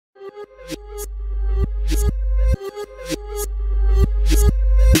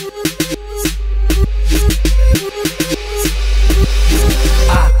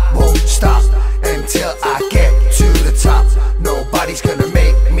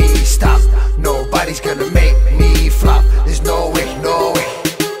me stop. Nobody's gonna make me flop. There's no way, no way.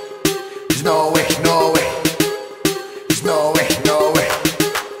 There's no way, no way. There's no way, no way.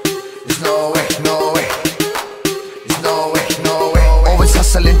 There's no way, no way. There's no way, no way. Always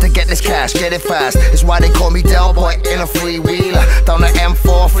hustling to get this cash, get it fast. It's why they call me Del Boy in a freewheeler. Down the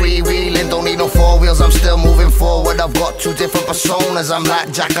M4 freewheeling, don't need no four wheels, I'm still moving forward. I've got two different personas, I'm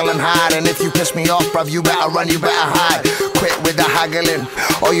like Jekyll and Hyde. And if you piss me off, bruv, you better run, you better hide. Quit with the haggling,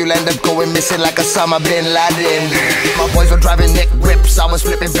 or you'll end up going missing like Osama bin Laden. My boys were driving Nick whips, I was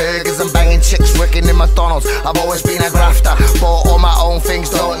flipping burgers and banging chicks, working in McDonald's. I've always been a grafter, bought all my own things,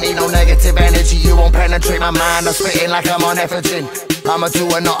 don't need no negative energy. You won't penetrate my mind, I'm spitting like I'm on ephedrine. I'm a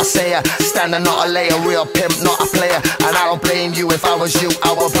doer, not a sayer, stander, not a layer, real pimp, not a player. And I don't blame you, if I was you,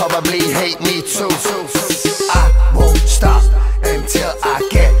 I would probably hate me too. I won't stop until I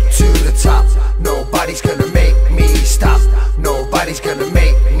get to the top. Nobody's gonna make me stop. Nobody's gonna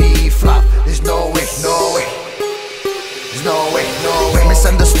make me flop. There's no way, no way. There's no way, no way.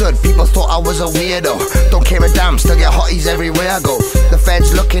 Misunderstood, people thought I was a weirdo. Don't care a damn, still get hotties everywhere I go. The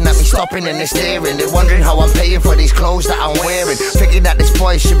feds looking at me, stopping and they're staring. They're wondering how I'm paying for these clothes that I'm wearing. Thinking that this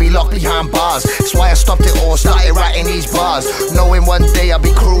boy should be locked behind bars. That's why I stopped it all, started writing these bars. Knowing one day I'll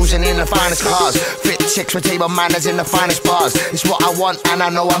be cruising in the finest cars. Fit chicks with table manners in the finest bars. It's what I want and I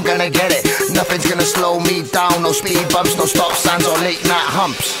know I'm gonna get it. Nothing's gonna slow me down, no speed bumps, no stop signs or late night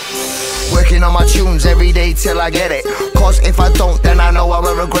humps. Working on my tunes every day till I get it. Cause if I don't, then I know I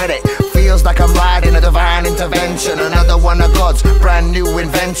will regret it. Feels like I'm riding a divine intervention. Another one of God's brand new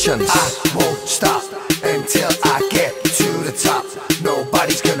inventions. I won't stop until